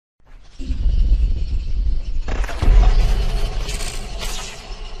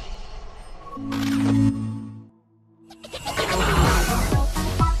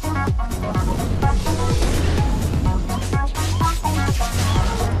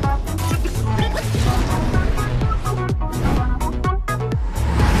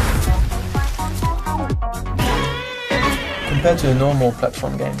compared to a normal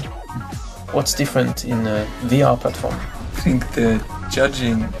platform game, what's different in a VR platform? I think the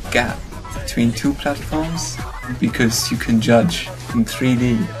judging gap between two platforms, because you can judge in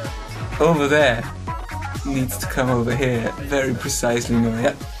 3D. Over there needs to come over here very precisely. You know,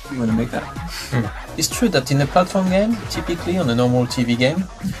 yeah, I'm gonna make that. It's true that in a platform game, typically on a normal TV game,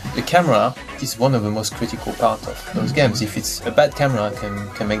 the camera is one of the most critical parts of those games. If it's a bad camera,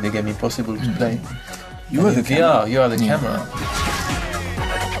 can make the game impossible to play. You are the VR, you are the camera.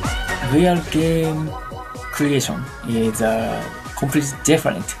 VR game creation is completely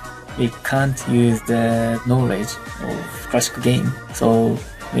different. We can't use the knowledge of classic game, so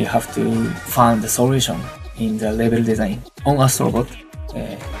we have to find the solution in the level design. On ASTRO,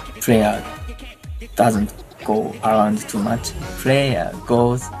 player doesn't go around too much. Player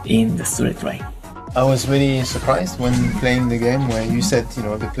goes in the straight line. I was really surprised when playing the game where you said, you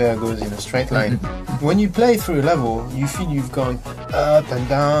know, the player goes in a straight line. When you play through a level, you feel you've gone up and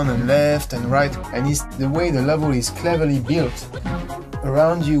down and left and right, and it's the way the level is cleverly built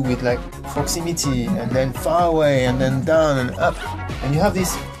around you with like proximity and then far away and then down and up, and you have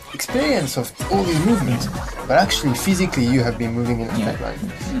this experience of all these movements, but actually physically you have been moving in a straight line.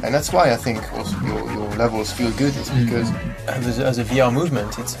 And that's why I think also your levels feel good, is because as a VR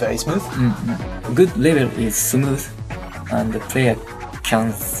movement it's very smooth. A good level is smooth and the player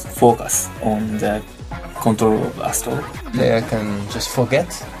can focus on the control of ASTRO. Player can just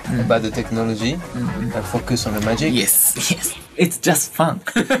forget about the technology and focus on the magic. Yes, it's just fun.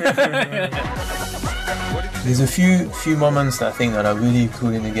 There's a few moments that I think that are really cool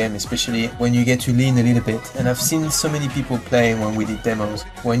in the game, especially when you get to lean a little bit. And I've seen so many people play when we did demos.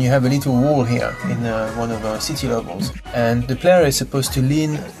 When you have a little wall here in one of our city levels, and the player is supposed to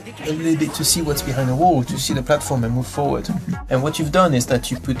lean a little bit to see what's behind the wall, to see the platform and move forward. And what you've done is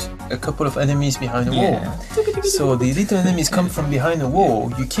that you put a couple of enemies behind the wall. So the little enemies come from behind the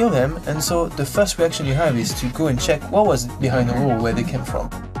wall, you kill them, and so the first reaction you have is to go and check what was behind the wall, where they came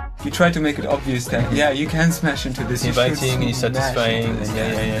from. You try to make it obvious that, yeah, you can smash into this. Inviting, it's satisfying,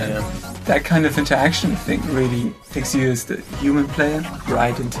 yeah. That kind of interaction thing really takes you as the human player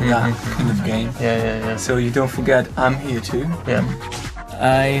right into that kind of game. Yeah. So you don't forget, I'm here too. Yeah.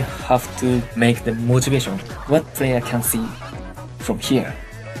 I have to make the motivation. What player can see from here?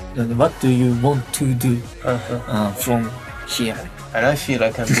 And what do you want to do from here? And I feel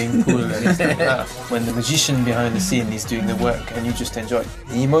like I'm being pulled and it's like when the magician behind the scene is doing the work and you just enjoy it.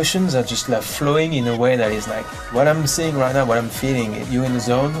 The emotions are just like flowing in a way that is like what I'm seeing right now, what I'm feeling. You're in the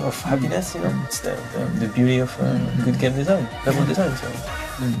zone of happiness, you know. It's the beauty of good game design, level design. So.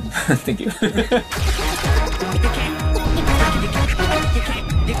 Thank you.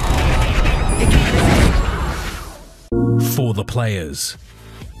 For the players.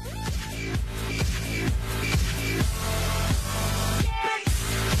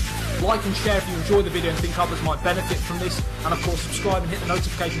 Like and share if you enjoy the video and think others might benefit from this, and of course subscribe and hit the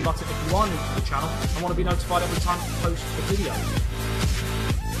notification button if you are new to the channel and want to be notified every time we post a video.